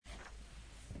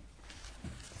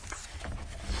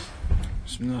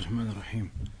بسم الله الرحمن الرحيم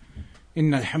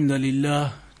إن الحمد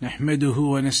لله نحمده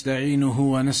ونستعينه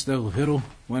ونستغفره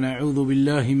ونعوذ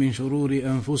بالله من شرور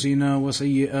أنفسنا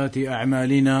وسيئات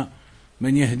أعمالنا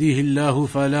من يهديه الله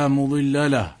فلا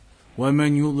مضل له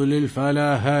ومن يضلل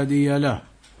فلا هادي له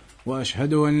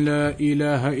وأشهد أن لا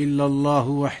إله إلا الله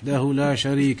وحده لا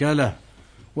شريك له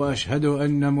وأشهد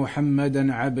أن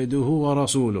محمدا عبده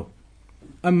ورسوله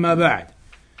أما بعد.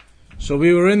 So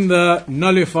we were in the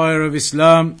nullifier of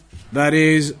Islam, that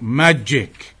is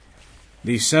magic,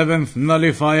 the seventh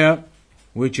nullifier,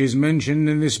 which is mentioned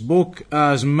in this book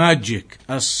as magic,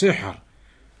 as sihr.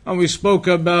 And we spoke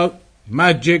about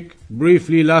magic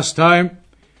briefly last time,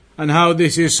 and how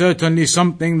this is certainly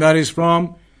something that is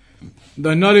from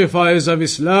the nullifiers of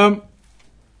Islam.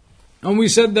 And we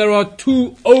said there are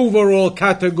two overall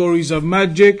categories of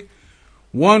magic.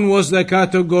 One was the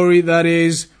category that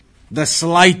is the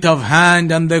sleight of hand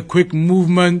and the quick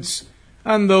movements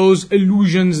and those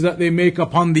illusions that they make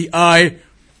upon the eye.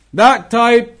 That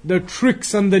type, the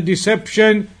tricks and the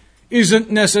deception,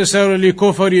 isn't necessarily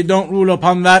kufr. You don't rule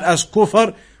upon that as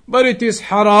kufr, but it is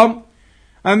haram.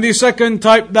 And the second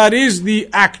type, that is the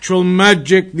actual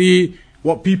magic, the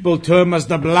what people term as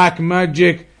the black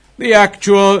magic, the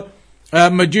actual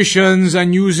magicians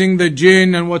and using the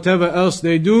jinn and whatever else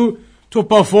they do to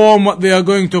perform what they are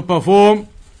going to perform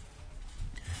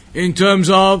in terms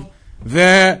of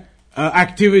their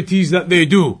activities that they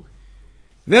do.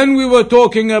 Then we were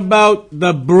talking about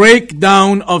the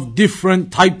breakdown of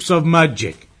different types of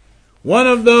magic. One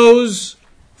of those,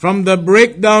 from the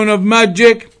breakdown of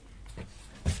magic,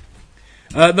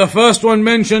 the first one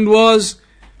mentioned was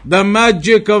the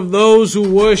magic of those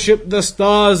who worship the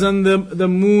stars and the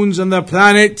moons and the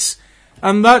planets.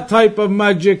 And that type of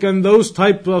magic and those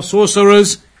type of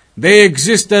sorcerers, they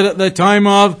existed at the time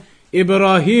of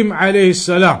Ibrahim alayhi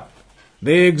salam.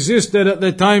 They existed at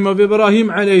the time of Ibrahim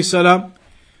alayhi salam.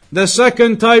 The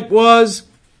second type was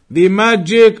the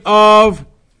magic of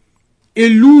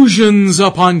illusions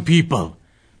upon people.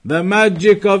 The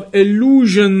magic of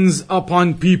illusions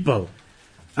upon people.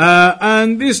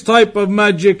 And this type of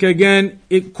magic, again,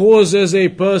 it causes a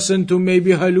person to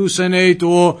maybe hallucinate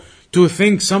or to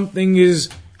think something is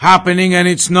happening and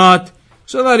it's not.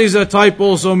 So that is a type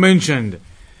also mentioned.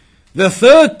 The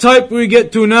third type we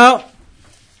get to now,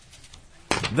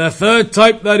 the third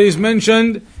type that is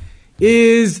mentioned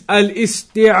is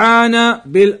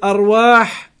al-isti'ana bil-arwah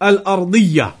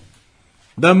al-ardiyya.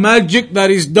 The magic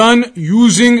that is done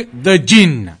using the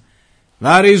jinn.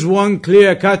 That is one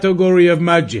clear category of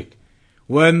magic.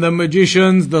 When the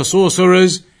magicians, the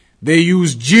sorcerers, they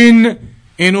use jinn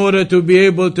in order to be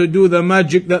able to do the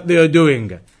magic that they are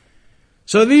doing.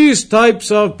 So these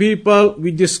types of people,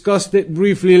 we discussed it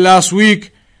briefly last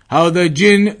week, how the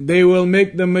jinn, they will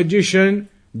make the magician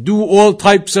do all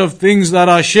types of things that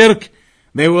are shirk.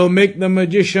 They will make the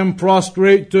magician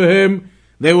prostrate to him.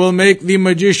 They will make the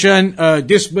magician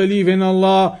disbelieve in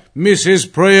Allah, miss his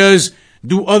prayers,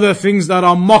 do other things that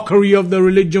are mockery of the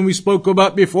religion we spoke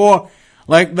about before.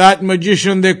 Like that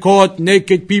magician, they caught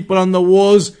naked people on the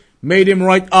walls, made him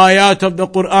write ayat of the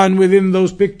Quran within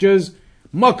those pictures.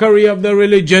 Mockery of the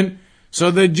religion.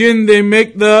 So the jinn, they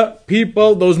make the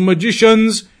people, those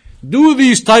magicians, do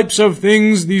these types of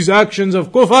things, these actions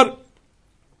of kufr,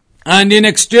 and in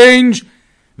exchange,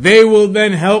 they will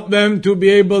then help them to be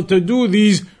able to do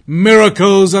these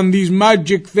miracles and these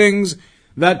magic things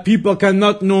that people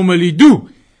cannot normally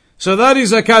do. So that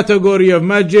is a category of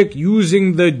magic,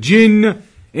 using the jinn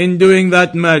in doing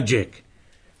that magic.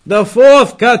 The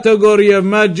fourth category of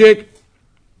magic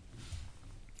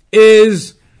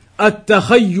is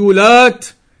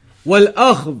التخيلات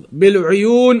والأخذ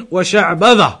بالعيون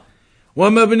وشعبذة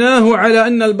ومبناه على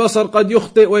أن البصر قد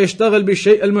يخطئ ويشتغل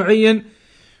بالشيء المعين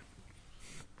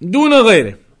دون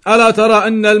غيره. ألا ترى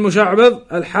أن المشعبذ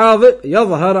الحاذق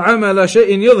يظهر عمل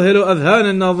شيء يذهل أذهان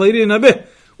الناظرين به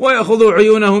ويأخذ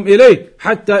عيونهم إليه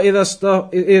حتى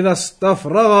إذا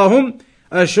استفرغهم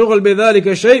الشغل بذلك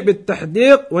الشيء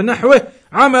بالتحديق ونحوه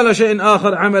عمل شيء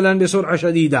آخر عملا بسرعة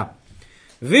شديدة.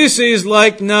 This is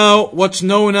like now what's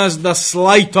known as the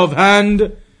sleight of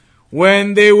hand,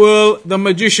 when the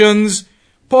magicians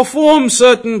perform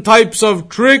certain types of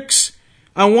tricks,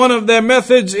 and one of their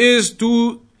methods is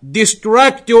to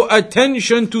distract your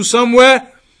attention to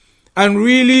somewhere, and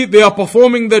really they are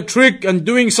performing the trick and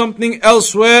doing something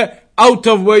elsewhere out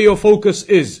of where your focus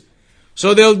is.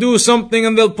 So they'll do something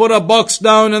and they'll put a box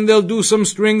down and they'll do some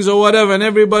strings or whatever, and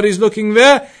everybody's looking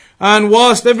there. And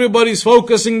whilst everybody's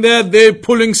focusing there, they're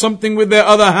pulling something with their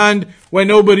other hand where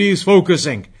nobody is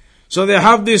focusing. So they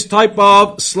have this type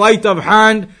of sleight of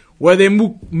hand where they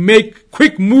make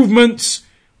quick movements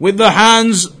with the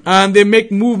hands, and they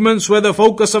make movements where the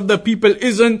focus of the people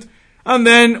isn't, and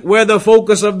then where the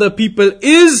focus of the people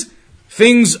is,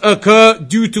 things occur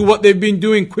due to what they've been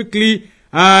doing quickly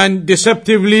and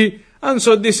deceptively. And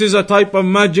so this is a type of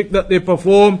magic that they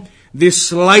perform, this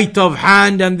sleight of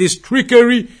hand and this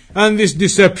trickery and this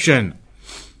deception.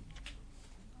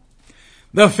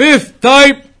 The fifth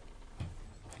type,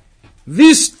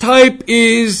 this type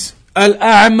is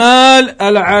الأعمال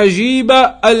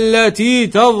العجيبة التي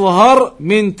تظهر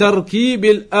من تركيب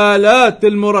الآلات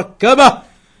المركبة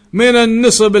من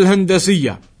النصب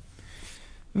الهندسية.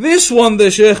 This one the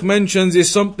Shaykh mentions is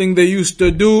something they used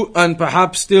to do and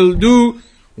perhaps still do,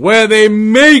 where they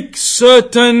make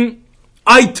certain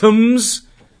items,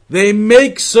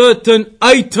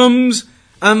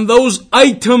 and those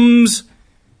items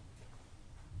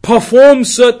perform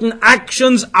certain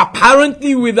actions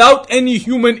apparently without any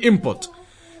human input.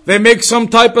 They make some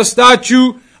type of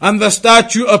statue and the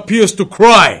statue appears to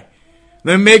cry.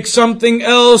 They make something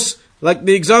else, like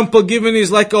the example given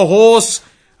is like a horse,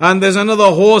 and there's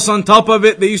another horse on top of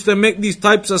it. They used to make these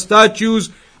types of statues,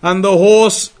 and the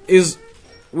horse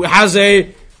has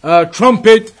a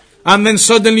trumpet, and then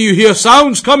suddenly you hear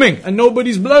sounds coming and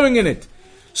nobody's blowing in it.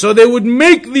 So they would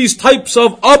make these types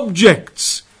of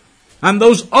objects, and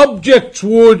those objects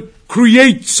would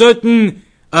create certain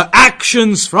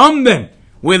actions from them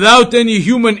without any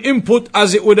human input,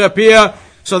 as it would appear.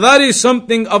 So that is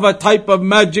something of a type of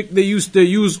magic they used to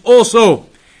use also.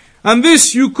 And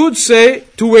this, you could say,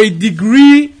 to a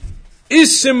degree,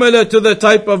 is similar to the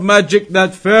type of magic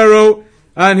that Pharaoh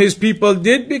and his people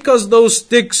did, because those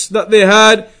sticks that they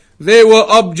had, they were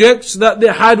objects that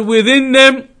they had within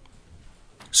them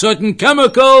certain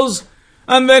chemicals,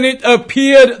 and then it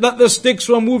appeared that the sticks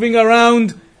were moving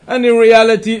around, and in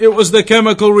reality it was the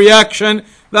chemical reaction.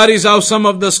 That is how some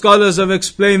of the scholars have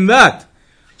explained that.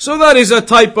 So that is a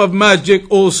type of magic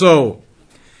also.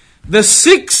 The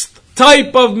sixth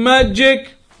type of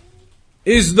magic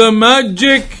is the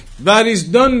magic that is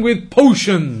done with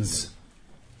potions.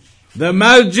 The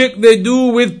magic they do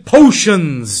with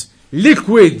potions,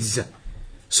 liquids.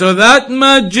 So that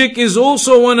magic is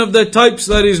also one of the types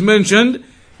that is mentioned.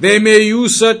 They may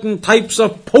use certain types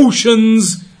of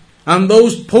potions, and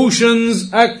those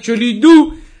potions actually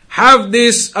do have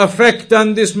this effect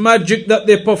and this magic that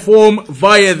they perform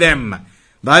via them.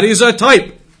 That is a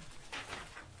type.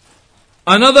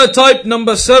 Another type,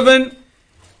 number 7,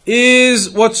 is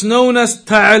what's known as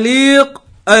ta'liq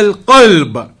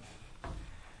al-qalb.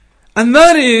 And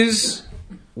that is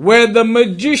where the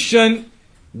magician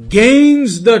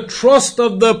gains the trust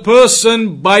of the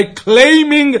person by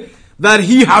claiming that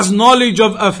he has knowledge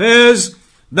of affairs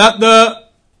that the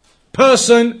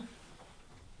person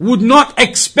would not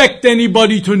expect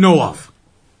anybody to know of.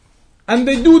 And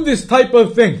they do this type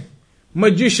of thing.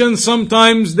 Magicians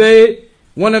sometimes,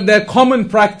 one of the common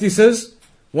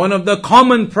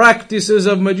practices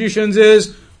of magicians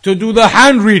is to do the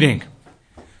hand reading.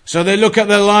 So they look at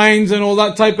the lines and all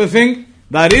that type of thing.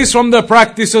 That is from the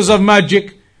practices of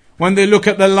magic. When they look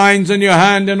at the lines on your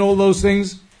hand and all those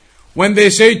things. When they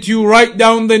say to you, write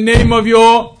down the name of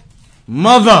your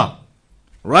mother.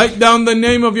 Write down the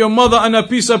name of your mother on a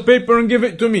piece of paper and give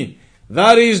it to me.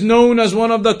 That is known as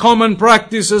one of the common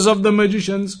practices of the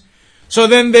magicians. So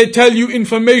then they tell you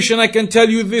information, I can tell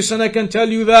you this and I can tell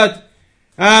you that.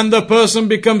 And the person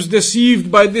becomes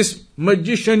deceived by this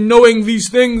magician knowing these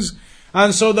things.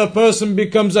 And so the person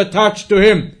becomes attached to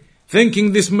him,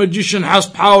 thinking this magician has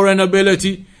power and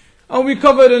ability. And we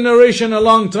covered a narration a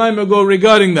long time ago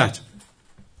regarding that.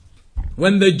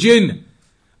 When the jinn,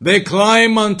 they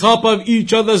climb on top of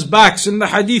each other's backs. In the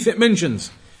hadith it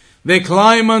mentions, they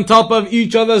climb on top of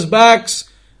each other's backs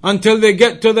until they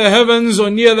get to the heavens or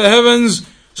near the heavens,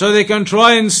 so they can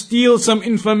try and steal some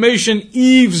information,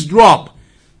 eavesdrop,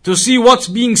 to see what's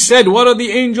being said, what are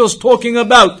the angels talking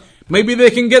about. Maybe they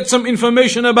can get some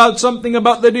information about something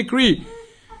about the decree.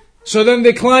 So then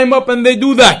they climb up and they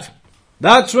do that.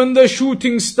 That's when the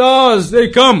shooting stars, they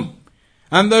come.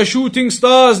 And the shooting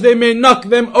stars, they may knock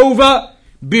them over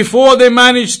before they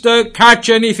manage to catch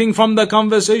anything from the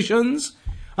conversations.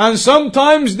 And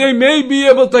sometimes they may be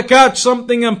able to catch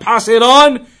something and pass it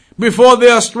on before they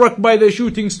are struck by the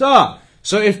shooting star.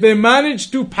 So if they manage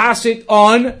to pass it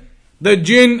on, the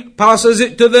jinn passes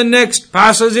it to the next,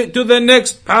 passes it to the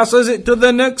next, passes it to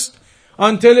the next,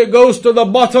 until it goes to the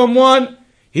bottom one.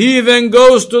 He then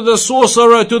goes to the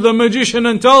sorcerer, to the magician,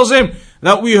 and tells him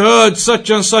that we heard such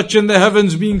and such in the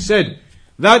heavens being said.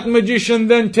 That magician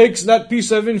then takes that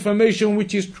piece of information,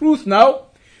 which is truth now,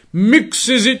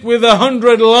 mixes it with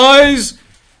 100 lies,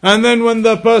 and then when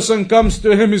the person comes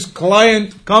to him, his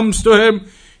client comes to him,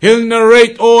 He'll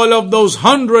narrate all of those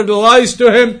 100 lies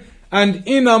to him, and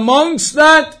in amongst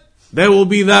that, there will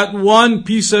be that one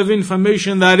piece of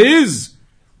information that is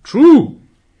true.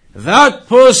 That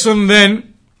person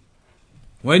then,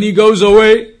 when he goes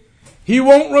away, he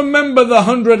won't remember the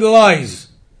 100 lies.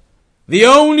 The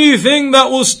only thing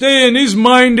that will stay in his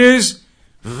mind is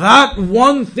that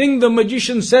one thing the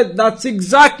magician said, that's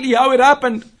exactly how it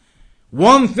happened.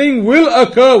 One thing will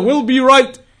occur, will be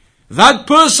right. That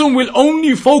person will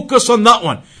only focus on that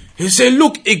one. He'll say,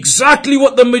 look, exactly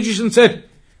what the magician said.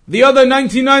 The other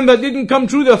 99 that didn't come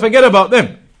true, they'll forget about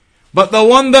them. But the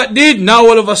one that did, now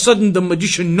all of a sudden the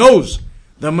magician knows.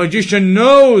 The magician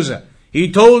knows.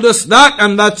 He told us that,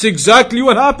 and that's exactly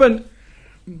what happened.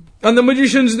 And the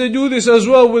magicians, they do this as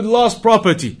well with lost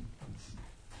property.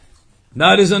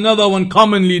 That is another one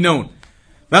commonly known.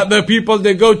 That the people,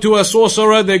 they go to a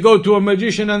sorcerer, they go to a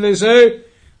magician, and they say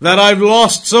that I've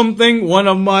lost something, one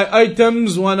of my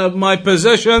items, one of my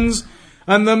possessions,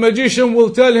 and the magician will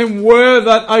tell him where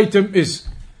that item is.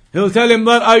 He'll tell him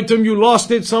that item, you lost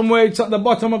it somewhere, it's at the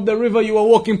bottom of the river you were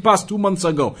walking past 2 months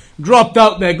ago. Dropped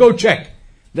out there, go check.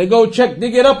 They go check,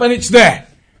 dig it up, and it's there.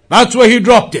 That's where he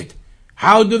dropped it.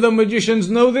 How do the magicians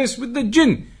know this? With the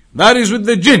jinn. That is with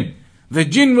the jinn. The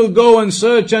jinn will go and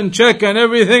search and check and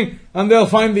everything, and they'll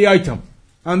find the item.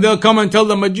 And they'll come and tell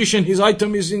the magician his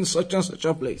item is in such and such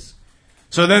a place.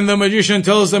 So then the magician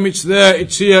tells them it's there,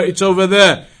 it's here, it's over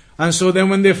there. And so then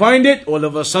when they find it, all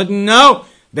of a sudden now,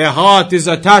 their heart is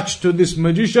attached to this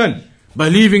magician,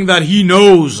 believing that he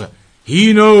knows.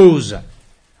 He knows.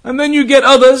 And then you get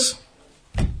others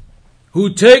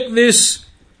who take this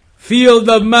field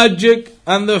of magic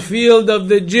and the field of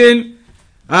the jinn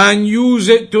and use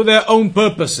it to their own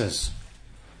purposes.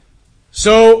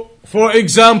 So, for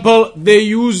example, they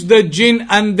use the jinn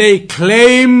and they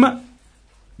claim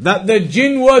that the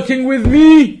jinn working with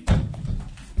me,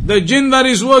 the jinn that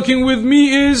is working with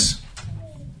me is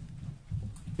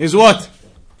what?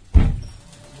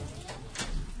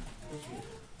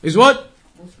 Is what?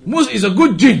 Is a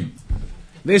good jinn.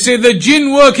 They say the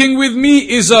jinn working with me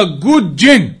is a good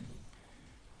jinn.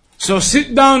 So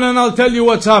sit down and I'll tell you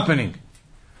what's happening.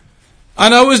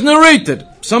 And I was narrated.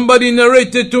 Somebody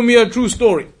narrated to me a true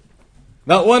story.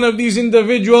 That one of these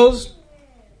individuals,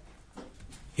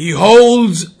 he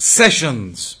holds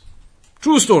sessions.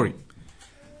 True story.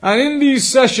 And in these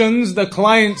sessions, the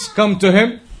clients come to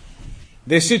him.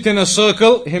 They sit in a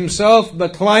circle, himself, the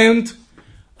client,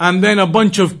 and then a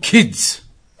bunch of kids.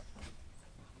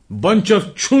 Bunch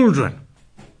of children.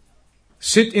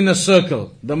 Sit in a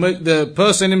circle. The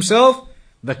person himself,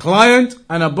 the client,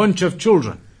 and a bunch of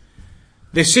children.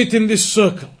 They sit in this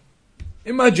circle.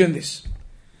 Imagine this.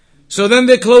 So then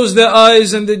they close their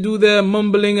eyes and they do their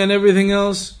mumbling and everything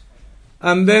else.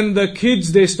 And then the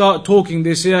kids, they start talking.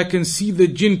 They say, I can see the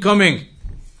jinn coming.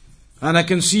 And I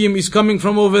can see him, he's coming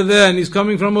from over there and he's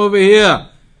coming from over here.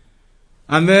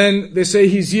 And then they say,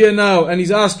 he's here now. And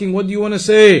he's asking, what do you want to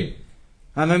say?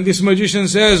 And then this magician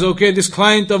says, okay, this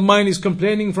client of mine is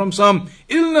complaining from some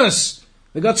illness.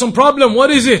 They got some problem.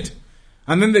 What is it?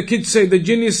 And then the kids say, the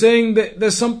jinn is saying that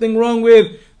there's something wrong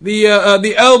with the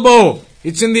elbow.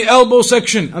 It's in the elbow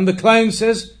section. And the client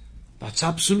says, that's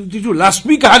absolutely true. Last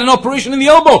week I had an operation in the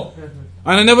elbow.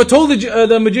 And I never told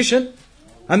the magician.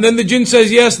 And then the jinn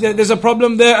says, yes, there's a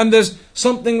problem there. And there's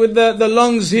something with the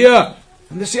lungs here.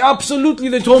 And they say, absolutely,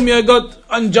 they told me I got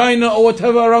angina or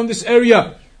whatever around this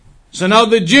area. So now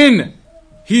the jinn,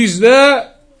 he's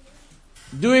there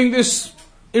doing this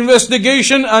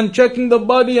investigation and checking the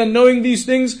body and knowing these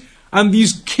things. And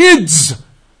these kids,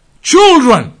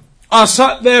 children, are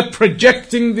sat there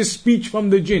projecting this speech from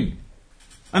the jinn.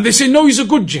 And they say, no, he's a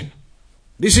good jinn.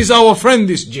 This is our friend,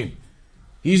 this jinn.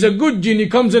 He's a good jinn, he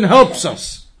comes and helps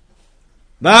us.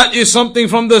 That is something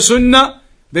from the sunnah.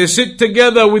 They sit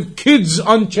together with kids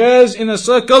on chairs in a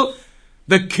circle.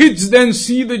 The kids then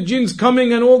see the jinns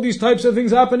coming and all these types of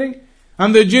things happening.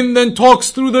 And the jinn then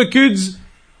talks through the kids.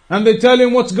 And they tell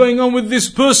him what's going on with this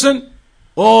person.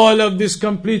 All of this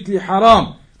completely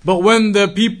haram. But when the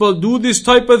people do this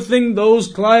type of thing,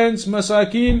 those clients,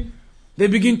 masakeen, they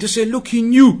begin to say, look, he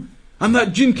knew. And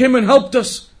that jinn came and helped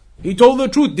us. He told the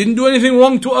truth, didn't do anything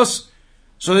wrong to us.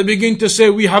 So they begin to say,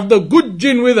 we have the good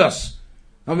jinn with us.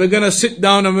 And we're going to sit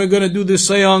down and we're going to do this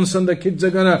seance. And the kids are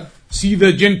going to see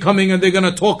the jinn coming and they're going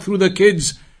to talk through the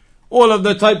kids. All of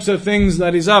the types of things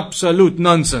that is absolute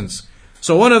nonsense.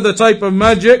 So one of the type of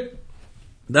magic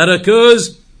that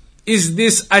occurs is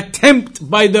this attempt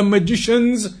by the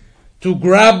magicians to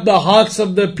grab the hearts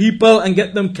of the people and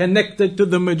get them connected to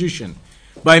the magician.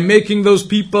 By making those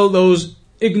people, those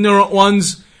ignorant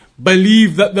ones,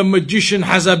 believe that the magician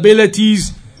has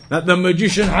abilities, that the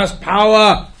magician has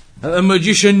power, that the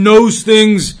magician knows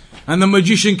things, and the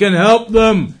magician can help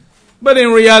them. But in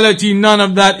reality, none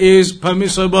of that is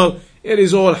permissible. It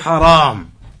is all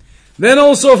haram. Then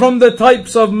also from the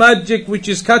types of magic which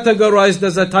is categorized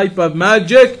as a type of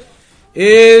magic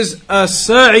is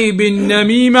as-sa'i bin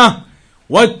namima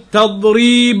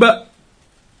wat-tadrib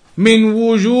min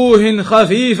wujuhin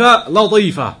khafifa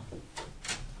latifa.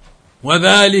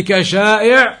 وَذَلِكَ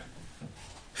شَائِعٌ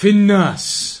فِي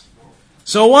النَّاسِ.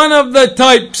 So one of the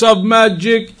types of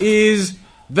magic is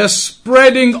the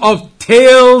spreading of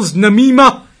tales,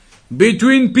 namima,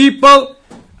 between people,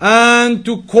 and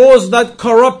to cause that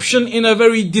corruption in a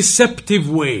very deceptive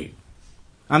way.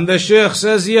 And the Shaykh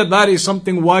says here that is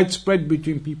something widespread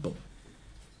between people.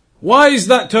 Why is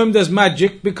that termed as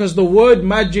magic? Because the word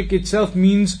magic itself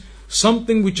means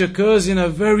something which occurs in a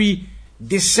very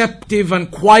deceptive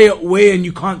and quiet way and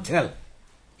you can't tell.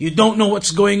 You don't know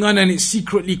what's going on and it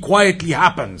secretly, quietly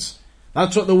happens.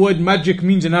 That's what the word magic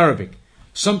means in Arabic.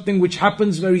 Something which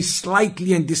happens very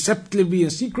slightly and deceptively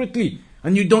and secretly,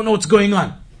 and you don't know what's going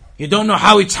on. You don't know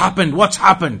how it's happened, what's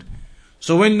happened.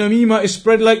 So when namima is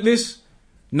spread like this,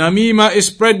 namima is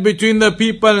spread between the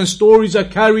people and stories are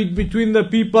carried between the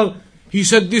people. He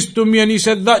said this to me and he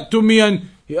said that to me and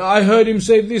I heard him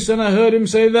say this and I heard him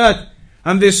say that.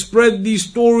 And they spread these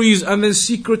stories and then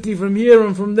secretly from here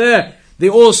and from there, they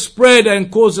all spread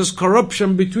and causes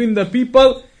corruption between the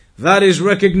people. That is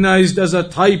recognized as a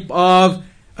type of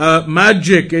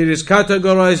magic. It is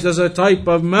categorized as a type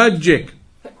of magic.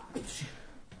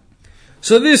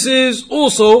 So this is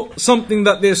also something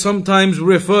that they sometimes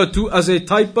refer to as a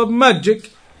type of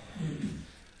magic.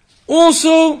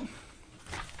 Also,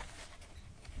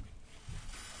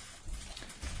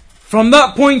 from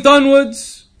that point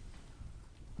onwards,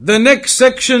 the next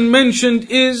section mentioned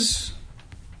is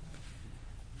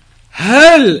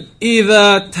هل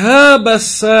إذا تاب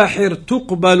الساحر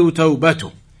تقبل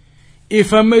توبته.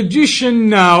 If a magician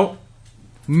now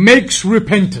makes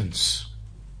repentance,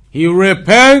 he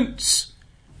repents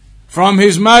from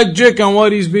his magic and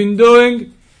what he's been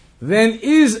doing, then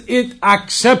is it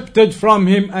accepted from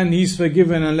him and he's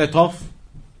forgiven and let off?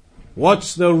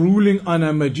 What's the ruling on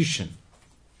a magician?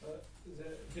 There's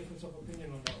a difference of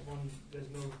opinion on that. One, there's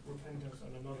no repentance,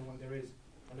 and another one there is.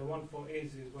 And the one for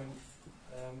is when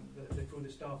they threw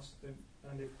the staffs and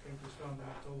they came to Islam in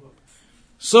October.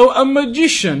 So a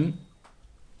magician,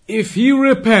 if he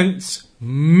repents,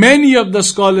 many of the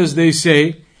scholars they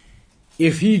say,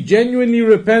 if he genuinely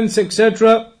repents,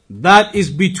 etc., that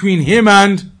is between him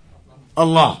and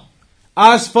Allah.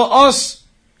 As for us,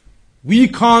 we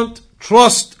can't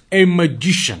trust a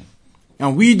magician.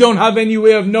 And we don't have any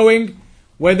way of knowing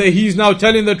whether he's now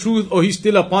telling the truth or he's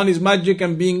still upon his magic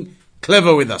and being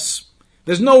clever with us.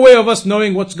 There's no way of us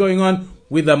knowing what's going on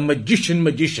with a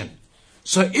magician.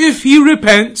 So if he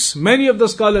repents, many of the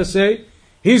scholars say,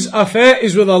 his affair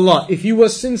is with Allah. If he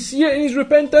was sincere in his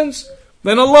repentance,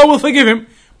 then Allah will forgive him.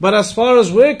 But as far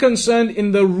as we're concerned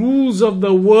in the rules of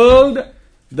the world,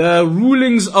 the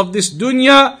rulings of this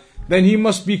dunya, then he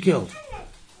must be killed.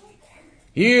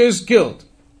 He is killed.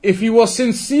 If he was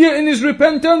sincere in his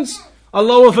repentance,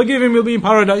 Allah will forgive him, he'll be in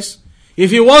paradise. If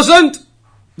he wasn't,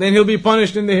 then he'll be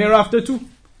punished in the hereafter too.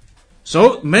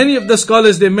 So many of the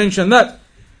scholars, they mention that.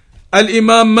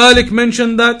 Al-Imam Malik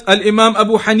mentioned that, Al-Imam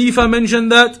Abu Hanifa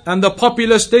mentioned that, and the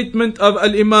popular statement of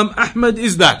Al-Imam Ahmad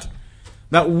is that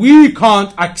we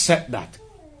can't accept that.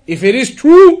 If it is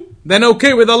true, then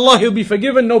okay, with Allah he'll be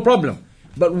forgiven, no problem.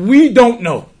 But we don't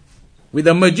know. With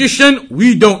a magician,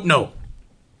 we don't know.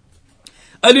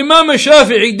 Al-Imam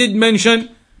Shafi'i did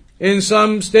mention in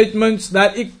some statements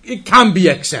that it can be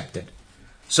accepted.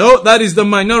 So that is the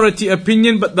minority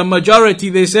opinion, but the majority,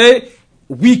 they say,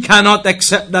 we cannot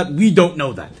accept that, we don't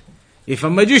know that. If a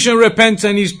magician repents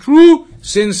and is true,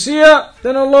 sincere,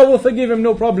 then Allah will forgive him,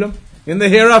 no problem. In the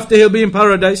hereafter he'll be in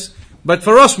paradise. But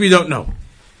for us, we don't know.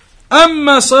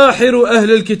 أما صاحر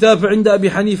أهل الكتاب عند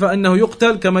أبي حنيفة أنه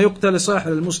يقتل كما يقتل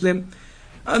صاحر المسلم.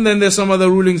 And then there's some other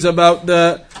rulings about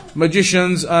the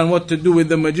magicians and what to do with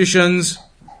the magicians.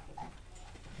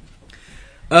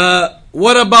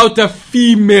 What about a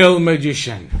female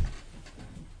magician?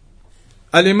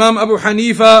 Al-Imam Abu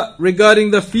Hanifa,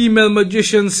 regarding the female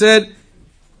magician, said,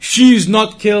 she is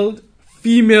not killed.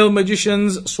 Female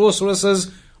magicians,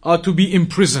 sorceresses, are to be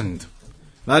imprisoned.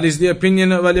 That is the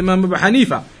opinion of Al-Imam Abu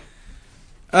Hanifa.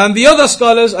 And the other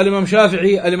scholars, Al-Imam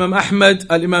Shafi'i, Al-Imam Ahmad,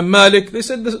 Al-Imam Malik, they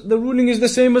said the ruling is the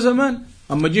same as a man.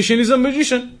 A magician is a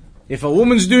magician. If a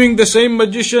woman's doing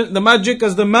the magic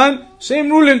as the man, same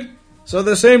ruling. So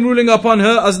the same ruling upon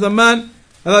her as the man,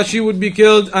 that she would be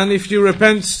killed, and if she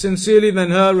repents sincerely, then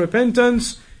her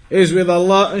repentance is with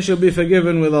Allah and shall be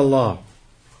forgiven with Allah.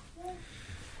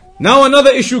 Now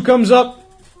another issue comes up.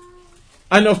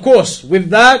 And of course, with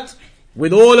that,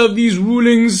 with all of these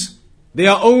rulings, they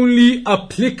are only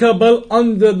applicable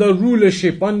under the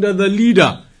rulership, under the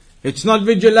leader. It's not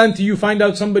vigilante, you find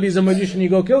out somebody's a magician, you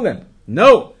go kill them.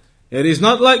 No, it is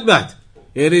not like that.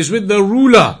 It is with the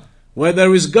ruler, where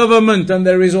there is government and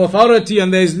there is authority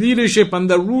and there is leadership, and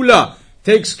the ruler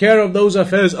takes care of those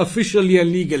affairs officially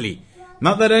and legally.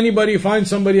 Not that anybody finds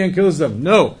somebody and kills them.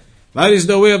 No, that is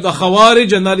the way of the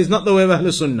Khawarij and that is not the way of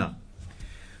Ahl Sunnah.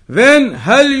 Then,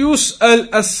 هل يسأل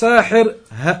الساحر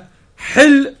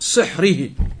حل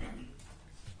سحره?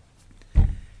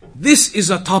 This is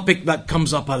a topic that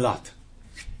comes up a lot.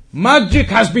 Magic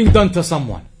has been done to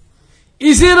someone.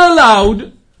 Is it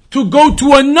allowed to go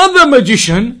to another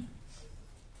magician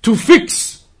to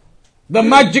fix the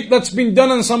magic that's been done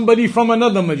on somebody from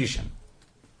another magician?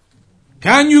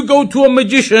 Can you go to a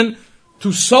magician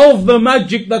to solve the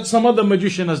magic that some other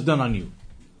magician has done on you?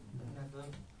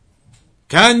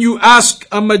 Can you ask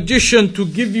a magician to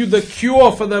give you the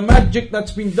cure for the magic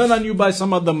that's been done on you by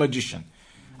some other magician?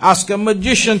 Ask a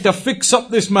magician to fix up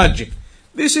this magic.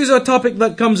 This is a topic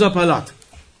that comes up a lot.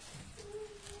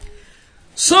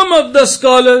 Some of the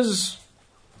scholars,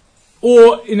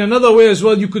 or in another way as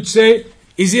well, you could say,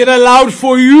 is it allowed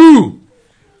for you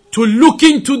to look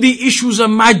into the issues of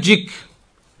magic?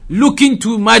 Look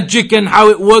into magic and how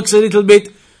it works a little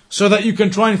bit, so that you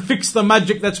can try and fix the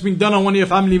magic that's been done on one of your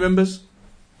family members?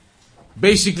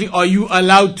 Basically, are you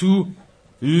allowed to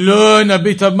learn a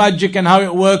bit of magic and how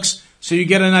it works, so you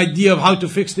get an idea of how to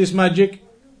fix this magic?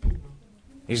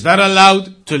 Is that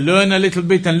allowed, to learn a little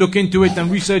bit and look into it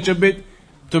and research a bit,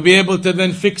 to be able to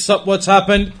then fix up what's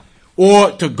happened?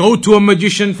 Or to go to a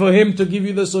magician for him to give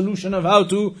you the solution of how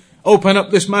to open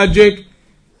up this magic?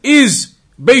 Is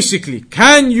basically,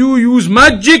 can you use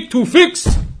magic to fix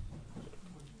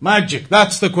magic?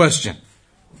 That's the question.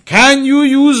 Can you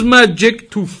use magic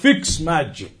to fix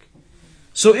magic?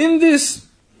 So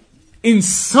in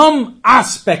some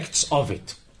aspects of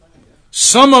it,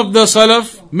 some of the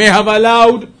Salaf may have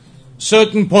allowed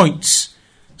certain points.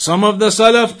 Some of the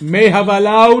Salaf may have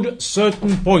allowed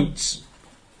certain points.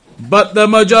 But the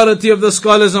majority of the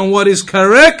scholars, and what is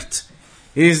correct,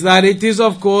 is that it is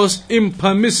of course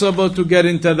impermissible to get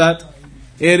into that.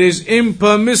 It is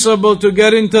impermissible to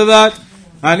get into that,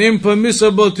 and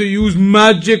impermissible to use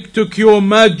magic to cure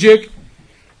magic.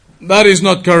 That is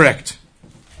not correct.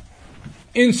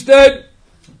 Instead,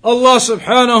 Allah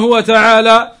subhanahu wa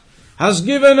ta'ala has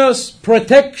given us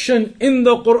protection in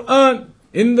the Quran,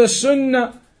 in the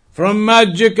Sunnah, from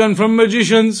magic and from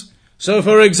magicians. So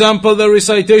for example, the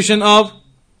recitation of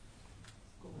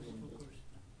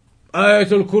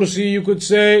Ayatul Kursi, you could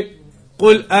say,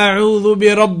 قُلْ أَعُوذُ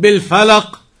بِرَبِّ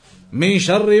الْفَلَقِ مِنْ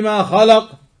شَرِّ مَا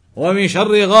خَلَقَ وَمِنْ شَرِّ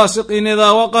غَاسِقٍ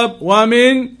إِذَا وَقَبَ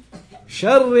وَمِنْ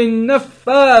شَرِّ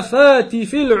النَّفَّاثَاتِ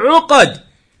فِي الْعُقَدِ.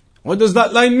 What does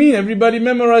that line mean? Everybody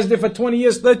memorized it for 20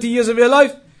 years, 30 years of your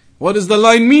life. What does the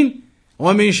line mean?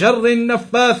 وَمِنْ شَرِّ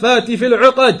النَّفَّاثَاتِ فِي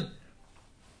الْعُقَدِ.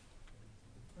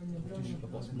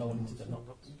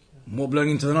 More blowing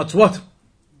into the knots. What?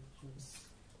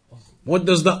 What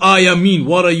does the ayah mean?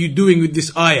 What are you doing with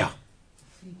this ayah?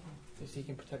 You're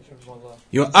seeking protection from Allah.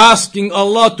 You're asking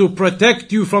Allah to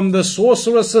protect you from the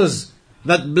sorceresses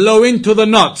that blow into the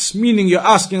knots. Meaning you're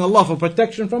asking Allah for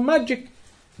protection from magic.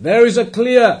 There is a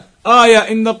clear ayah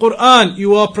in the Quran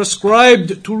you are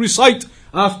prescribed to recite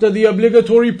after the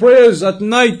obligatory prayers at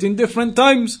night in different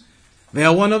times. They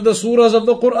are one of the surahs of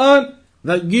the Quran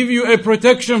that give you a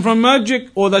protection from magic,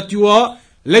 or that you are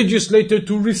legislated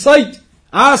to recite,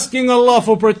 asking Allah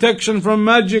for protection from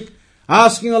magic,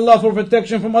 asking Allah for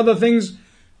protection from other things.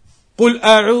 قُلْ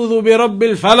أَعُوذُ بِرَبِّ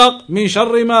الْفَلَقِ مِنْ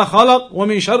شَرِّ مَا خَلَقَ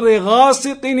وَمِنْ شَرِّ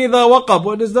غَاسِقٍ إِذَا وَقَبَ.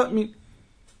 What does that mean?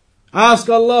 Ask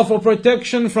Allah for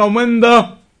protection from when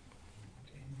not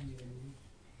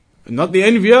the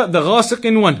envier, the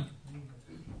ghasiqin one.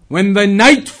 When the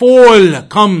nightfall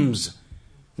comes,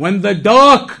 when the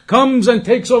dark comes and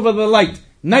takes over the light,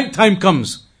 nighttime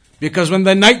comes. Because when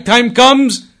the nighttime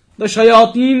comes, the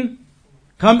shayateen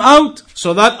come out.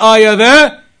 So that ayah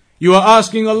there, you are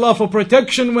asking Allah for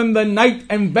protection when the night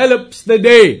envelops the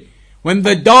day. When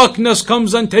the darkness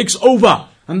comes and takes over,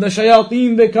 and the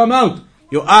shayateen, they come out.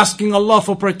 You're asking Allah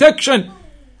for protection.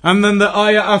 And then the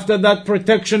ayah after that,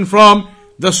 protection from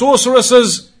the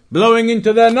sorceresses blowing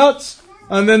into their nuts.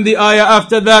 And then the ayah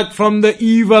after that, from the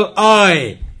evil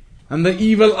eye. And the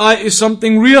evil eye is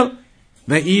something real.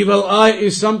 The evil eye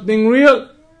is something real.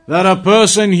 That a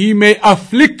person, he may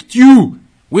afflict you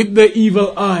with the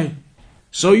evil eye.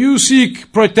 So you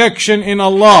seek protection in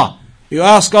Allah You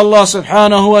ask Allah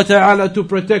subhanahu wa ta'ala to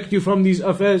protect you from these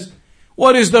affairs.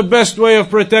 What is the best way of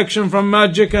protection from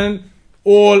magic and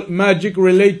all magic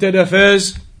related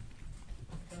affairs?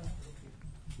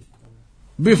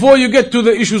 Before you get to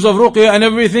the issues of ruqya and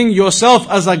everything, yourself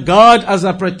as a guard, as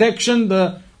a protection,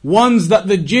 the ones that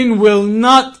the jinn will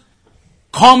not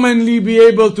commonly be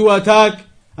able to attack,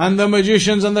 and the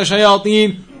magicians and the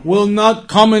shayateen will not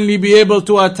commonly be able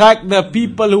to attack the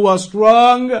people who are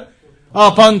strong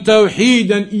upon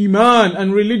tawheed and iman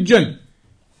and religion.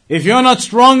 If you're not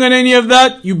strong in any of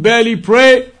that, you barely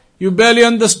pray, you barely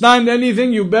understand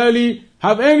anything, you barely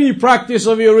have any practice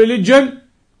of your religion,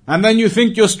 and then you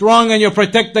think you're strong and you're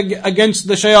protected against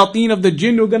the shayateen of the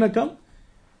jinn who are going to come.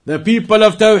 The people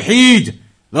of tawheed,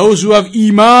 those who have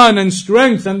iman and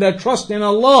strength and their trust in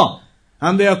Allah,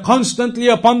 and they are constantly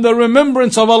upon the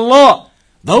remembrance of Allah,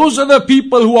 those are the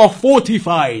people who are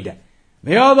fortified.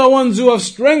 They are the ones who have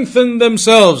strengthened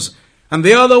themselves, and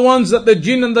they are the ones that the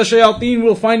jinn and the shayateen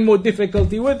will find more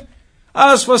difficulty with.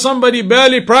 As for somebody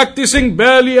barely practicing,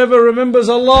 barely ever remembers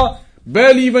Allah,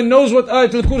 barely even knows what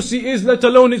Ayatul Kursi is, let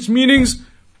alone its meanings,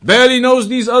 barely knows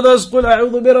these others, قُلْ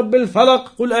أَعُوذُ بِرَبِّ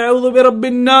الْفَلَقِ قُلْ أَعُوذُ بِرَبِّ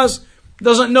النَّاسِ,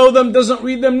 doesn't know them, doesn't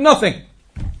read them, nothing.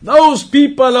 Those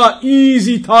people are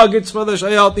easy targets for the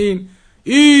shayateen,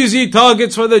 easy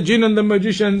targets for the jinn and the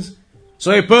magicians.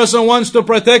 So a person wants to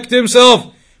protect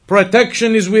himself.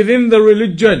 Protection is within the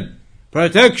religion.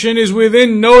 Protection is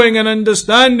within knowing and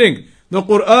understanding the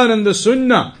Quran and the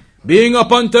Sunnah, being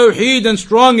upon tawheed and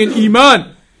strong in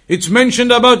iman. It's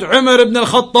mentioned about Umar ibn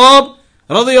al-Khattab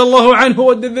radiyallahu anhu.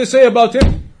 What did they say about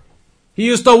him? He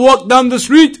used to walk down the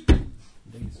street,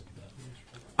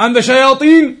 and the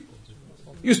shayateen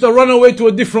used to run away to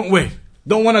a different way.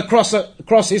 Don't want to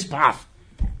cross his path.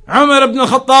 Umar ibn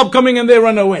al-Khattab coming and they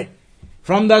run away.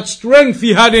 From that strength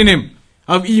he had in him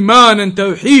of iman and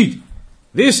tawheed.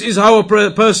 This is how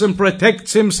a person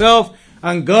protects himself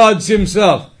and guards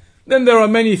himself. Then there are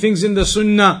many things in the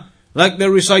sunnah, like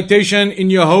the recitation in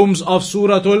your homes of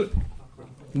Suratul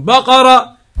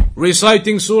Baqarah.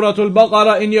 Reciting Suratul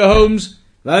Baqarah in your homes,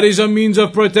 that is a means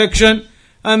of protection.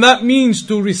 And that means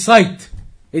to recite.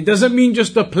 It doesn't mean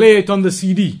just to play it on the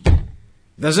CD.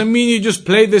 Doesn't mean you just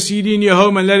play the CD in your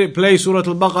home and let it play Surah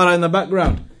Al-Baqarah in the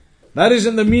background. That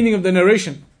isn't the meaning of the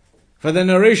narration. For the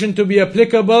narration to be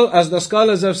applicable, as the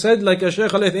scholars have said, like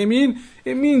Shaikh Salih al Fawzan,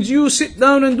 it means you sit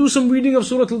down and do some reading of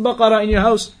Surah Al-Baqarah in your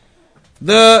house.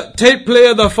 The tape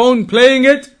player, the phone playing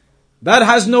it, that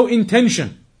has no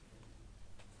intention.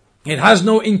 It has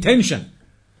no intention.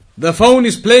 The phone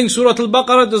is playing Surah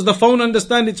Al-Baqarah. Does the phone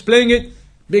understand it's playing it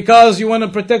because you want a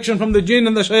protection from the jinn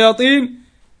and the shayateen?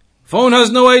 Phone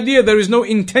has no idea. There is no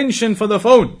intention for the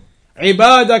phone.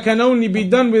 Ibadah can only be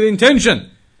done with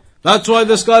intention. That's why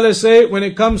the scholars say, when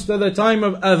it comes to the time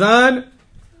of adhan,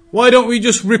 why don't we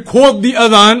just record the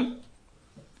adhan,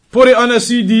 put it on a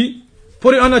CD,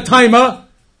 put it on a timer.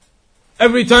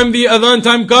 Every time the adhan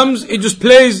time comes, it just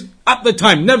plays at the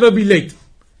time, never be late.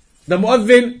 The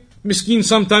muadhin, Miskeen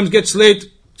sometimes gets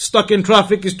late, stuck in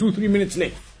traffic, is 2-3 minutes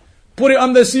late. Put it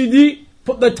on the CD,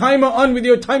 put the timer on with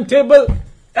your timetable.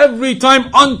 Every time,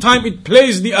 on time, it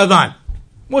plays the adhan.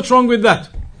 What's wrong with that?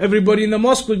 Everybody in the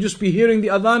mosque will just be hearing the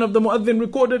adhan of the muadhin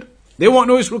recorded. They won't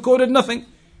know it's recorded, nothing.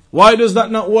 Why does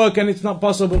that not work and it's not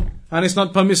possible and it's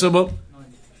not permissible?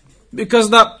 Because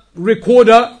that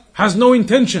recorder has no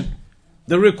intention.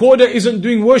 The recorder isn't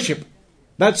doing worship.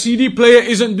 That CD player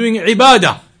isn't doing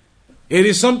ibadah. It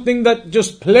is something that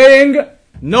just playing,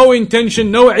 no intention,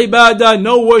 no ibadah,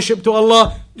 no worship to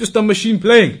Allah, just a machine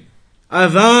playing.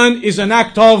 Adhan is an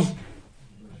act of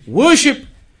worship.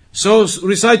 So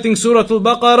reciting Surah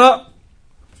Al-Baqarah,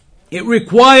 it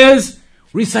requires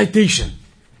recitation.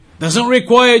 Doesn't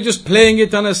require just playing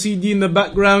it on a CD in the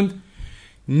background.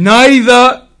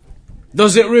 Neither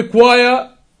does it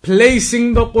require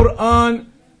placing the Quran,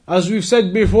 as we've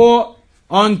said before,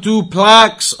 onto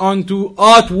plaques, onto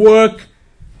artwork,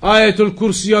 Ayatul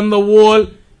Kursi on the wall,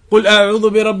 قُلْ أَعُوذُ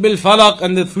بِرَبِّ الْفَلَقِ,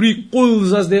 and the 3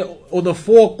 quls as they, or the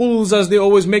 4 quls as they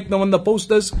always make them on the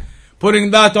posters,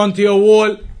 putting that onto your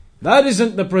wall. That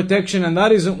isn't the protection and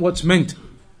that isn't what's meant.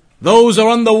 Those are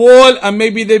on the wall and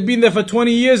maybe they've been there for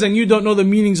 20 years and you don't know the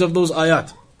meanings of those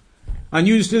ayat. And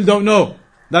you still don't know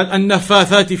that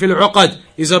النَّفَّاثَاتِ فِي الْعُقَدِ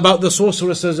is about the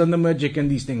sorceresses and the magic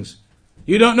and these things.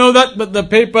 You don't know that, but the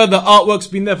paper, the artwork's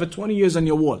been there for 20 years on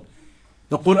your wall.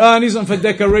 The Quran isn't for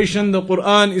decoration, the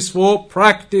Quran is for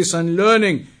practice and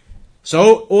learning.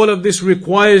 So all of this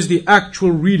requires the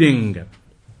actual reading.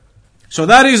 So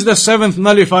that is the 7th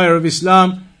nullifier of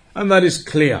Islam, and that is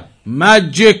clear.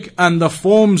 Magic and the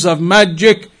forms of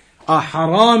magic are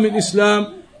haram in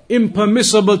Islam,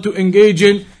 impermissible to engage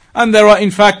in, And there are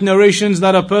in fact narrations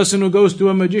that a person who goes to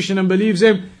a magician and believes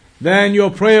him, then your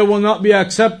prayer will not be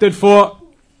accepted for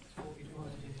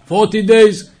 40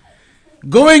 days.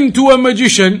 Going to a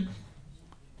magician,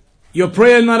 your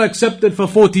prayer not accepted for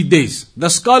 40 days. The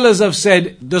scholars have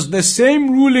said, does the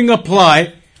same ruling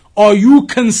apply? Are you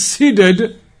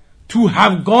considered to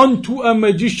have gone to a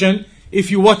magician if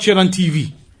you watch it on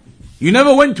TV? You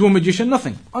never went to a magician,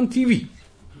 nothing, on TV.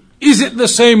 Is it the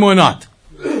same or not?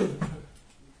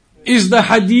 Is the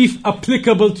hadith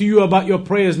applicable to you about your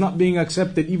prayers not being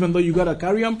accepted even though you gotta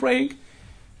carry on praying?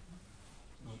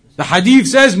 The hadith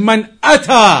says, Man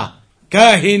ata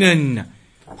kahinan.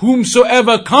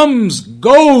 Whomsoever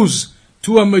goes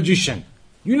to a magician.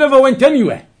 You never went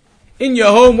anywhere. In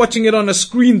your home watching it on a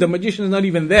screen, the magician is not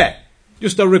even there.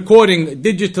 Just a recording,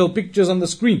 digital pictures on the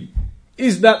screen.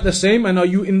 Is that the same? And are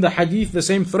you in the hadith the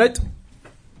same threat?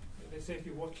 They say if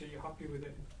you watch it, you're happy with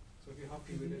it. So if you're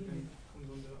happy with it, then it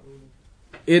comes under that ruling.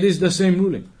 It is the same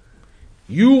ruling.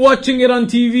 You watching it on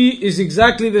TV is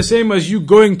exactly the same as you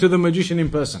going to the magician in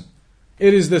person.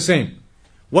 It is the same.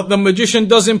 What the magician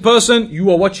does in person, you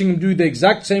are watching him do the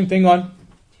exact same thing on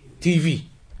TV.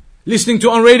 Listening to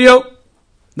on radio,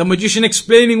 the magician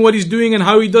explaining what he's doing and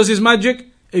how he does his magic,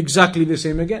 exactly the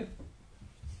same again.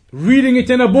 Reading it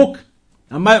in a book,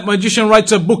 a magician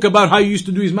writes a book about how he used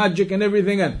to do his magic and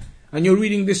everything, and you're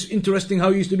reading this interesting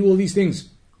how he used to do all these things.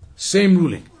 Same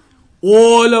ruling.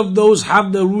 All of those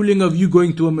have the ruling of you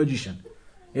going to a magician.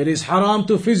 It is haram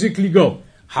to physically go.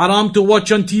 Haram to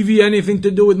watch on TV anything to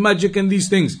do with magic and these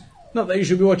things. Not that you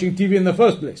should be watching TV in the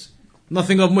first place.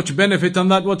 Nothing of much benefit on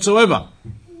that whatsoever.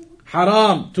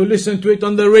 Haram to listen to it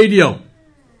on the radio.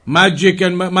 Magic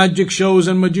and magic shows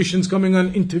and magicians coming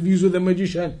on interviews with a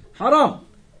magician. Haram.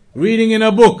 Reading in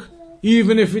a book,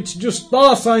 even if it's just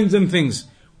star signs and things.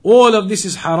 All of this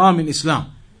is haram in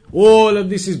Islam. All of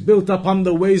this is built upon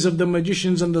the ways of the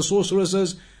magicians and the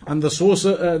sorceresses and the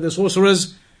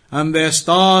sorcerers and their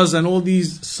stars and all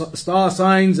these star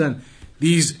signs and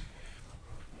these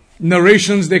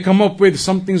narrations they come up with.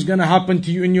 Something's going to happen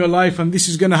to you in your life and this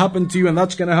is going to happen to you and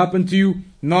that's going to happen to you.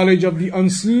 Knowledge of the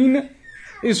unseen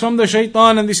is from the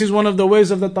shaitan, and this is one of the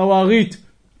ways of the Nawaqid,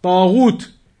 Taghut,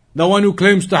 the one who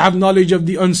claims to have knowledge of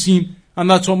the unseen, and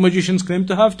that's what magicians claim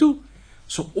to have too.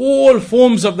 So all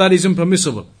forms of that is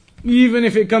impermissible. Even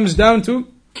if it comes down to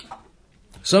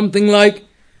something like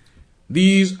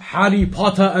these Harry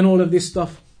Potter and all of this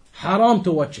stuff, haram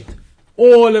to watch it.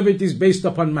 All of it is based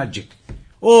upon magic.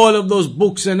 All of those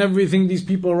books and everything these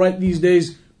people write these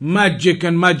days, magic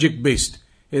and magic based.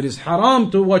 It is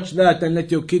haram to watch that and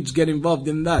let your kids get involved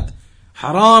in that.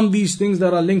 Haram, these things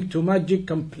that are linked to magic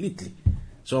completely.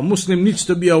 So a Muslim needs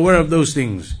to be aware of those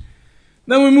things.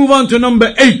 Then we move on to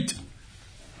number 8.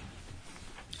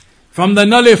 From the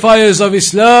nullifiers of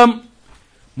Islam,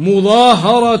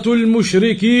 مظاهرة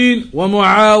المشركين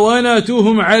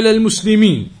ومعاونتهم على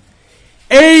المسلمين.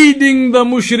 Aiding the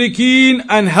mushrikeen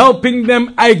and helping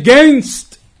them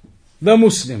against the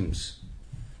Muslims.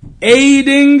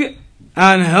 Aiding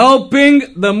and helping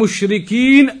the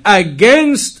mushrikeen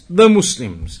against the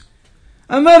Muslims.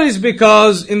 And that is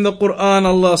because in the Quran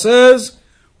Allah says,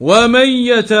 وَمَنْ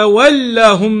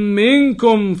يَتَوَلَّهُمْ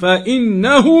مِنْكُمْ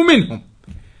فَإِنَّهُ مِنْهُمْ.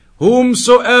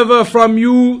 Whomsoever from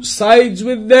you sides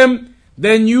with them,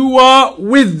 then you are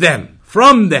with them,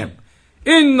 from them.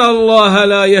 إِنَّ اللَّهَ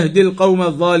لَا يَهْدِي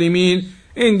الْقَوْمَ الظَّالِمِينَ.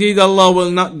 Indeed, Allah will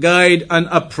not guide an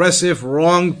oppressive,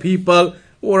 wrong people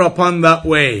who are upon that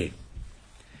way.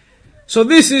 So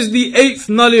this is the 8th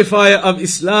nullifier of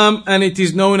Islam, and it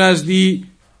is known as the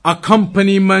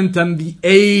accompaniment and the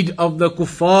aid of the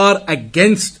kuffar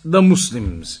against the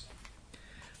Muslims.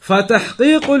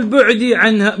 فتحقيق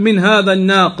البعد من هذا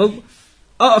الناقض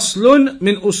أصل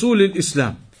من أصول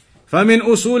الإسلام. فمن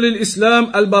أصول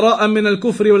الإسلام البراءة من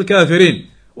الكفر والكافرين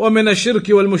ومن الشرك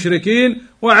والمشركين،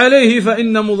 وعليه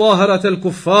فإن مظاهرة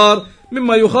الكفار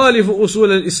مما يخالف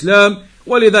أصول الإسلام،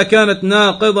 ولذا كانت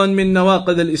ناقضا من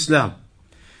نواقض الإسلام.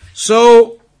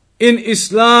 So in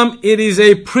Islam it is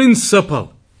a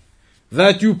principle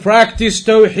that you practice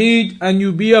Tawheed and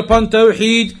you be upon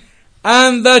Tawheed,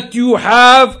 and that you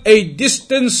have a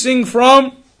distancing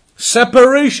from,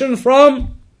 separation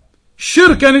from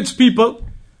Shirk and its people.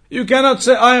 You cannot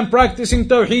say, I am practicing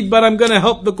Tawheed, but I'm going to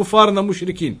help the kuffar and the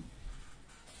mushrikeen.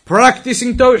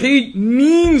 Practicing Tawheed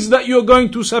means that you're going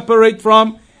to separate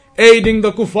from aiding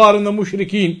the kuffar and the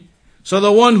mushrikeen. So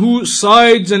the one who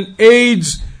sides and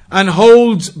aids and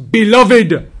holds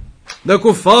beloved the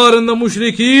kuffar and the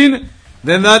mushrikeen,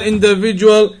 then that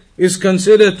individual is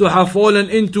considered to have fallen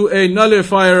into a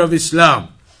nullifier of Islam.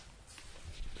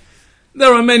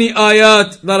 There are many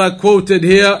ayat that are quoted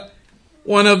here.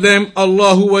 One of them,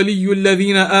 Allahu waliyyu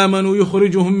alladhina amanu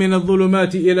yukhrijuhum min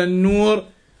adh-dhulumati ila an-nur.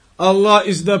 Allah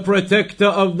is the protector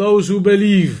of those who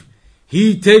believe.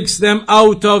 He takes them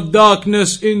out of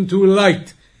darkness into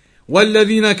light.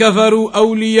 وَالَّذِينَ كَفَرُوا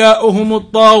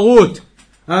أَوْلِيَاؤُهُمُ الطَّاغُوتِ.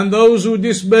 And those who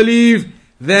disbelieve,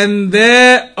 then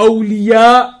their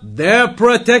awliya, their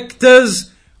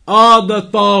protectors, are the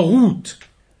Taghut.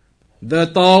 The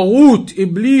Taghut,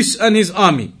 Iblis and his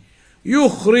army.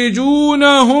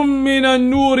 يُخْرِجُونَهُم مِّنَ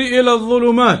النُّورِ إِلَى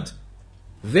الظُّلُمَاتِ.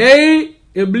 They,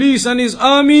 Iblis and his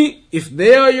army, if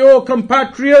they are your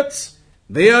compatriots,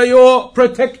 they are your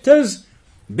protectors,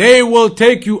 they will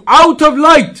take you out of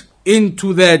light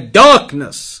into their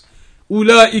darkness.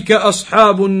 أُولَئِكَ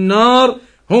أَصْحَابُ النَّارِ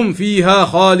هُمْ فِيهَا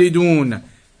خَالِدُونَ.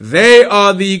 They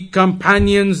are the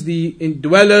companions, the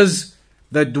dwellers,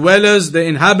 the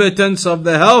inhabitants of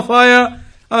the hellfire,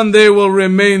 and they will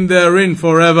remain therein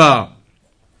forever.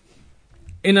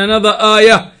 In another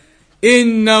ayah,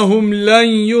 إِنَّهُمْ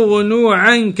لَن يُغْنُوا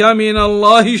عَنْكَ مِنَ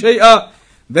اللَّهِ شَيْئًا.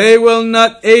 They will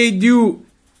not aid you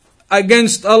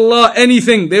against Allah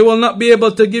anything. They will not be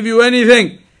able to give you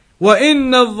anything.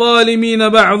 وَإِنَّ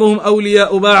الظَّالِمِينَ بَعْضُهُمْ أَوْلِيَاءُ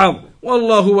بَعْضٍ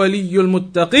وَاللَّهُ وَلِيُّ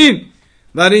الْمُتَّقِينَ.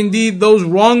 That indeed those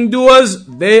wrongdoers,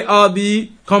 they are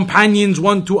the companions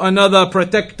one to another,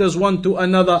 protectors one to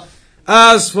another.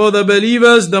 As for the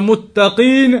believers, the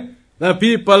muttaqeen, the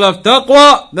people of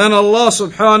taqwa, then Allah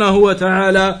subhanahu wa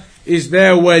ta'ala is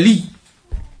their wali.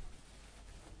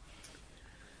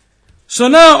 So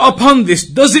now upon this,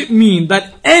 does it mean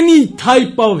that any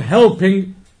type of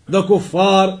helping the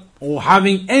kuffar or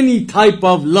having any type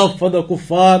of love for the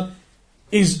kuffar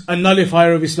is a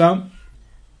nullifier of Islam?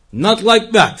 Not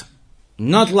like that.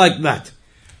 Not like that.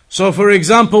 So for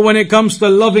example, when it comes to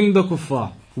loving the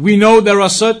kuffar, we know there are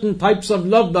certain types of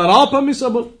love that are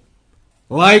permissible.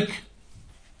 Like,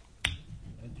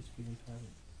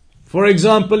 for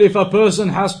example, if a person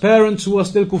has parents who are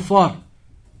still kuffar,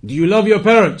 do you love your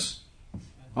parents?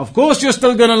 Of course you're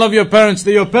still going to love your parents.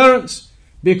 They're your parents.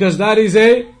 Because that is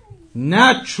a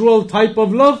natural type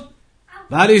of love.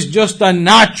 That is just a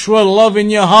natural love in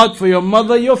your heart for your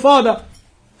mother, your father,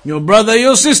 your brother,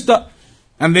 your sister.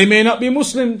 And they may not be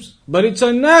Muslims, but it's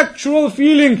a natural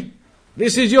feeling.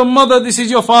 This is your mother, this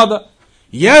is your father.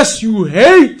 Yes, you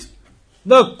hate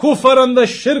the kufr and the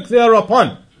shirk they are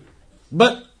upon.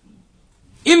 But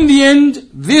in the end,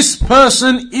 this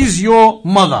person is your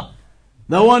mother.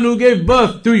 The one who gave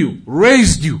birth to you,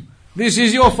 raised you. This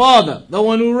is your father, the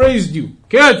one who raised you,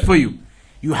 cared for you.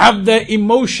 You have the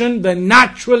emotion, the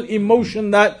natural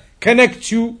emotion that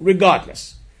connects you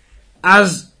regardless.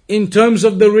 As in terms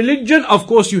of the religion, of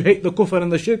course you hate the kufr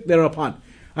and the shirk thereupon.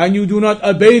 And you do not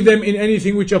obey them in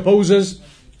anything which opposes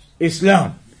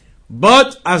Islam.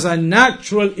 But as a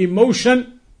natural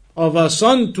emotion of a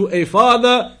son to a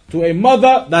father, to a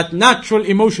mother, that natural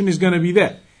emotion is going to be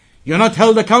there. You're not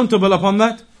held accountable upon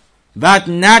that. That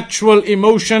natural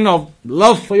emotion of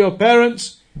love for your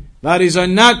parents, that is a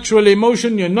natural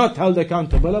emotion you're not held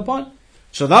accountable upon.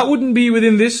 So that wouldn't be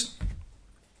within this.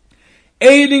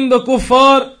 Aiding the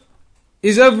kuffar,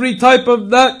 is every type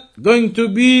of that going to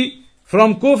be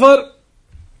from kufr?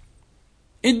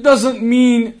 It doesn't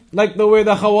mean like the way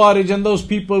the Khawarij and those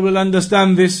people will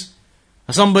understand this.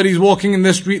 Somebody's walking in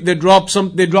the street, they drop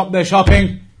their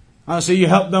shopping, so you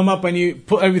help them up and you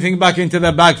put everything back into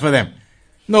their bag for them.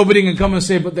 Nobody can come and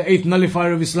say, but the eighth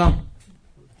nullifier of Islam,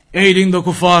 aiding the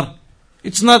kuffar.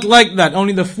 It's not like that.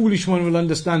 Only the foolish one will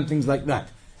understand things like that.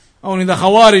 Only the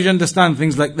Khawarij understand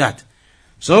things like that.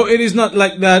 So it is not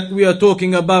like that. We are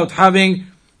talking about having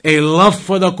a love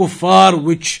for the kuffar,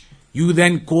 which you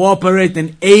then cooperate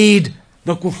and aid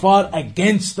the kuffar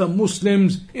against the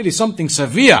Muslims. It is something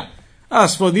severe.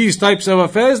 As for these types of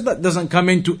affairs, that doesn't come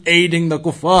into aiding the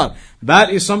kuffar.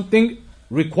 That is something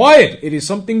required. It is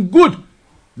something good.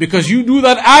 Because you do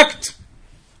that act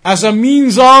as a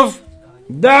means of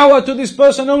da'wah to this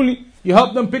person only. You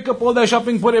help them pick up all their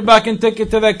shopping, put it back and take it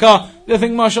to their car. They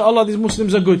think, mashallah, these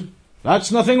Muslims are good.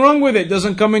 That's nothing wrong with it.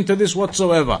 Doesn't come into this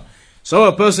whatsoever. So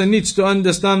a person needs to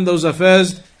understand those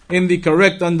affairs in the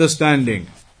correct understanding.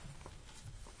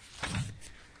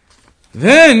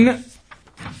 Then,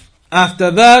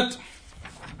 after that,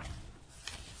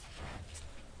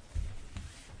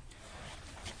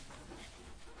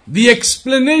 the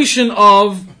explanation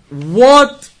of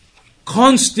what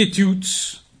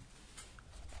constitutes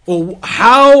or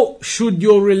how should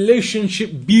your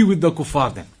relationship be with the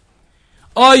kuffar then.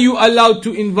 Are you allowed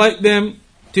to invite them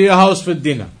to your house for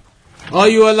dinner? Are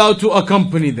you allowed to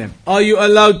accompany them? Are you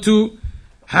allowed to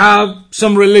have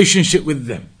some relationship with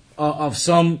them? Of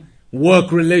some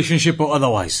work relationship or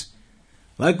otherwise?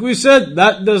 Like we said,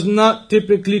 that does not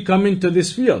typically come into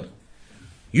this field.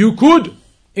 You could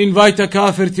invite a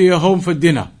kafir to your home for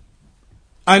dinner,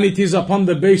 and it is upon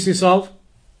the basis of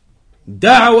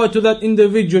da'wah to that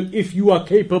individual if you are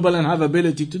capable and have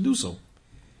ability to do so.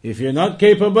 If you're not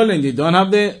capable and you don't have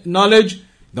the knowledge,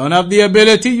 don't have the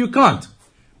ability, you can't.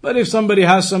 But if somebody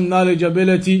has some knowledge,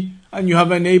 ability, and you have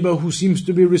a neighbor who seems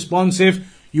to be responsive,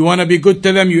 you want to be good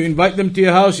to them, you invite them to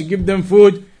your house, you give them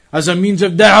food as a means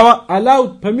of da'wah,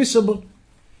 allowed, permissible.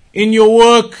 In your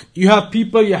work, you have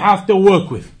people you have to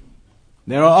work with.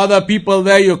 There are other people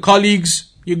there, your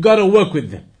colleagues, you got to work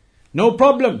with them. No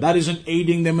problem. That isn't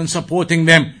aiding them and supporting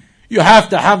them. You have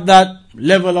to have that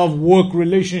level of work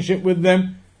relationship with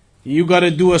them. You got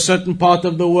to do a certain part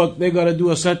of the work, they got to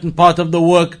do a certain part of the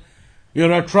work.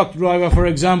 You're a truck driver, for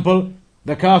example.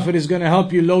 The kafir is going to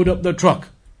help you load up the truck.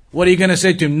 What are you going to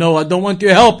say to him? No, I don't want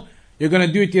your help. You're going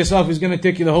to do it yourself. It's going to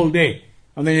take you the whole day.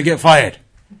 And then you get fired.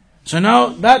 So now,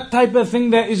 that type of thing,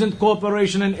 there isn't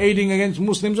cooperation and aiding against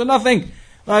Muslims or nothing.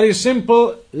 That is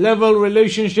simple level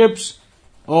relationships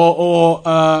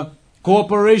or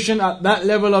cooperation at that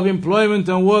level of employment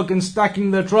and work and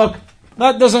stacking the truck.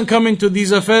 That doesn't come into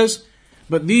these affairs.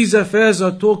 But these affairs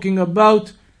are talking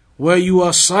about where you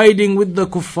are siding with the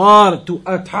kuffar to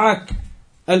attack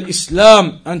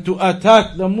al-Islam and to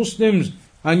attack the Muslims,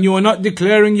 and you are not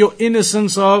declaring your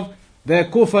innocence of their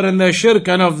kufr and their shirk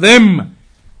and of them.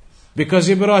 Because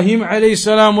Ibrahim alayhi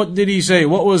salam, what did he say?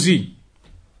 What was he?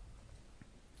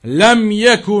 Lam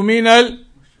yaku min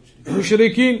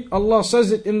al-mushrikeen. Allah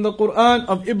says it in the Quran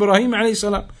of Ibrahim alayhi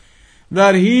salam,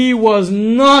 that he was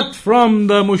not from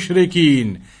the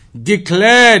mushrikeen.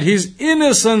 Declared his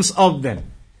innocence of them.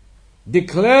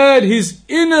 Declared his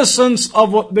innocence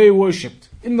of what they worshipped.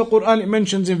 In the Quran it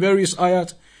mentions in various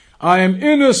ayat, I am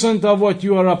innocent of what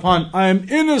you are upon. I am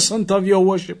innocent of your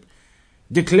worship.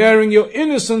 Declaring your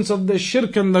innocence of the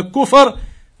shirk and the kufr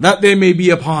that they may be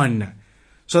upon.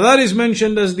 So that is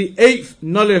mentioned as the 8th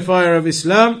nullifier of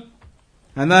Islam.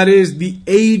 And that is the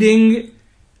aiding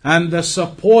and the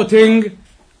supporting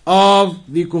of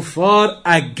the kuffar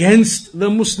against the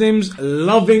Muslims,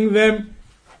 loving them,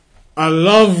 a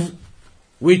love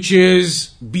which is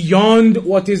beyond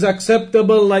what is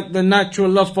acceptable, like the natural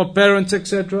love for parents,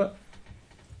 etc.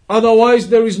 Otherwise,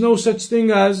 there is no such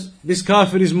thing as, this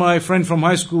kafir is my friend from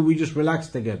high school, we just relax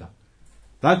together.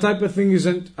 That type of thing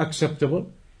isn't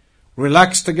acceptable.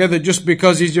 Relax together just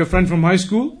because he's your friend from high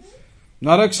school,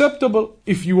 not acceptable.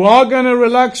 If you are going to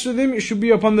relax with him, it should be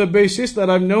upon the basis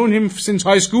that I've known him since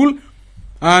high school,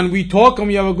 and we talk and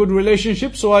we have a good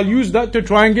relationship, so I'll use that to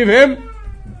try and give him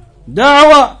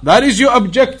da'wah. That is your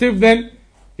objective then.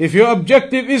 If your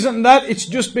objective isn't that, it's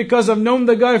just because I've known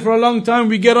the guy for a long time,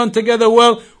 we get on together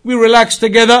well, we relax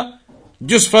together,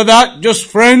 just for that, just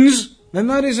friends, then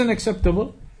that isn't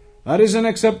acceptable. That isn't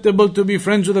acceptable to be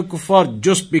friends with a kuffar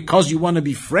just because you want to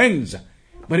be friends.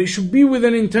 But it should be with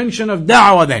an intention of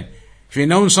da'wah then. If you've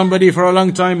known somebody for a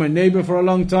long time, a neighbor for a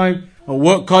long time, a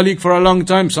work colleague for a long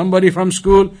time, somebody from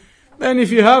school, then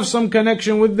if you have some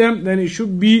connection with them, then it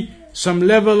should be some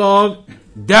level of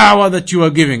da'wah that you are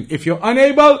giving. If you're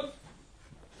unable,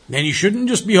 then you shouldn't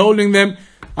just be holding them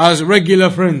as regular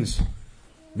friends.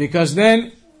 Because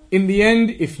then, in the end,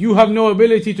 if you have no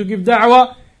ability to give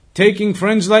da'wah, taking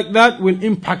friends like that will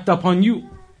impact upon you.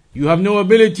 You have no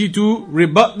ability to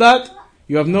rebut that.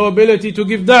 You have no ability to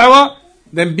give da'wah.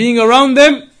 Then being around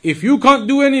them, if you can't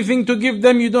do anything to give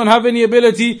them, you don't have any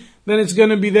ability, then it's going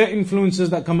to be their influences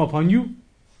that come upon you.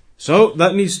 So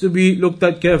that needs to be looked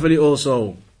at carefully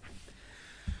also.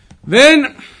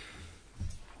 Then,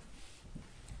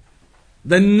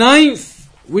 the 9th,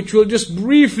 which we'll just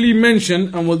briefly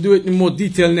mention, and we'll do it in more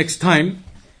detail next time.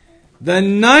 The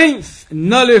 9th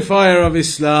nullifier of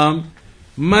Islam,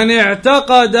 من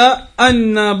اعتقد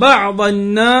أن بعض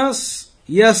الناس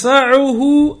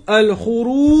يسعه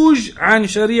الخروج عن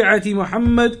شريعة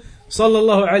محمد صلى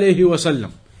الله عليه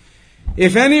وسلم.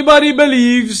 If anybody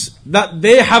believes that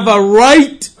they have a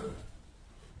right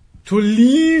to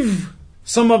leave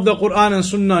some of the Quran and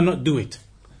Sunnah and not do it.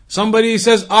 Somebody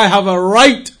says, I have a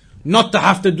right not to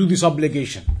have to do this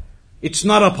obligation. It's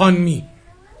not upon me.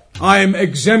 I am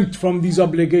exempt from these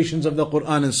obligations of the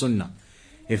Quran and Sunnah.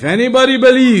 If anybody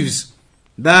believes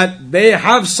that they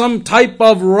have some type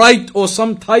of right or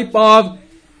some type of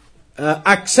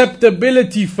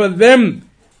acceptability for them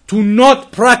to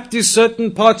not practice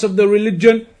certain parts of the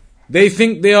religion, they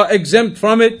think they are exempt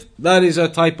from it, that is a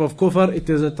type of kufr, it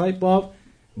is a type of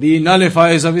the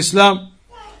nullifiers of Islam.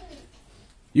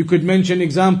 You could mention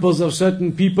examples of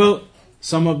certain people,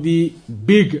 some of the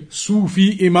big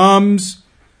Sufi imams,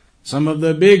 some of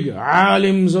the big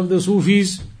alims of the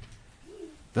Sufis.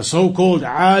 the so-called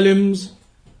alims,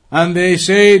 and they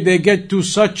say they get to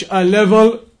such a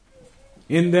level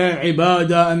in their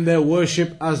ibadah and their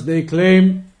worship as they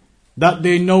claim that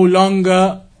they no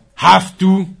longer have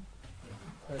to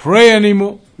pray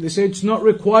anymore. They say it's not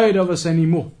required of us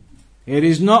anymore. It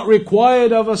is not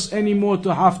required of us anymore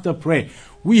to have to pray.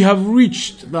 We have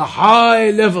reached the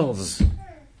high levels.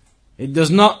 It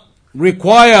does not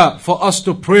require for us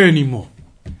to pray anymore.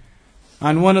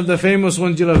 And one of the famous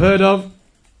ones you'll have heard of,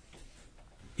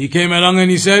 he came along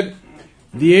and he said,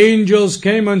 the angels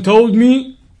came and told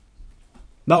me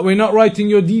that we're not writing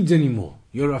your deeds anymore.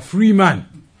 You're a free man.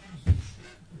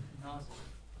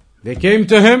 They came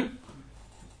to him,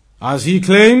 as he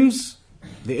claims,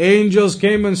 the angels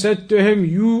came and said to him,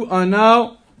 you are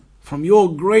now, from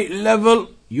your great level,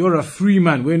 you're a free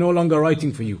man. We're no longer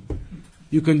writing for you.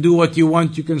 You can do what you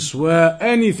want, you can swear,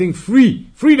 anything, free,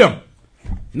 freedom.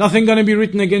 Nothing going to be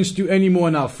written against you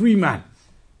anymore now, free man.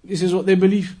 This is what they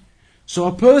believe. So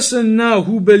a person now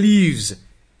who believes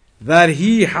that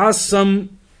he has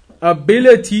some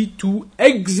ability to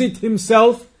exit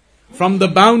himself from the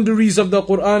boundaries of the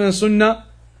Quran and Sunnah,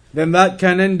 then that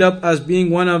can end up as being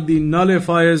one of the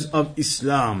nullifiers of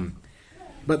Islam.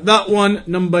 But that one,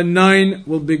 number 9,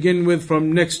 we'll begin with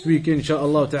from next week,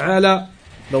 inshaAllah ta'ala.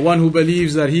 The one who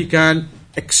believes that he can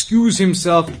excuse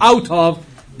himself out of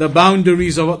the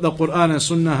boundaries of what the Quran and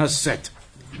Sunnah has set.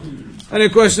 Any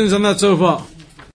questions on that so far?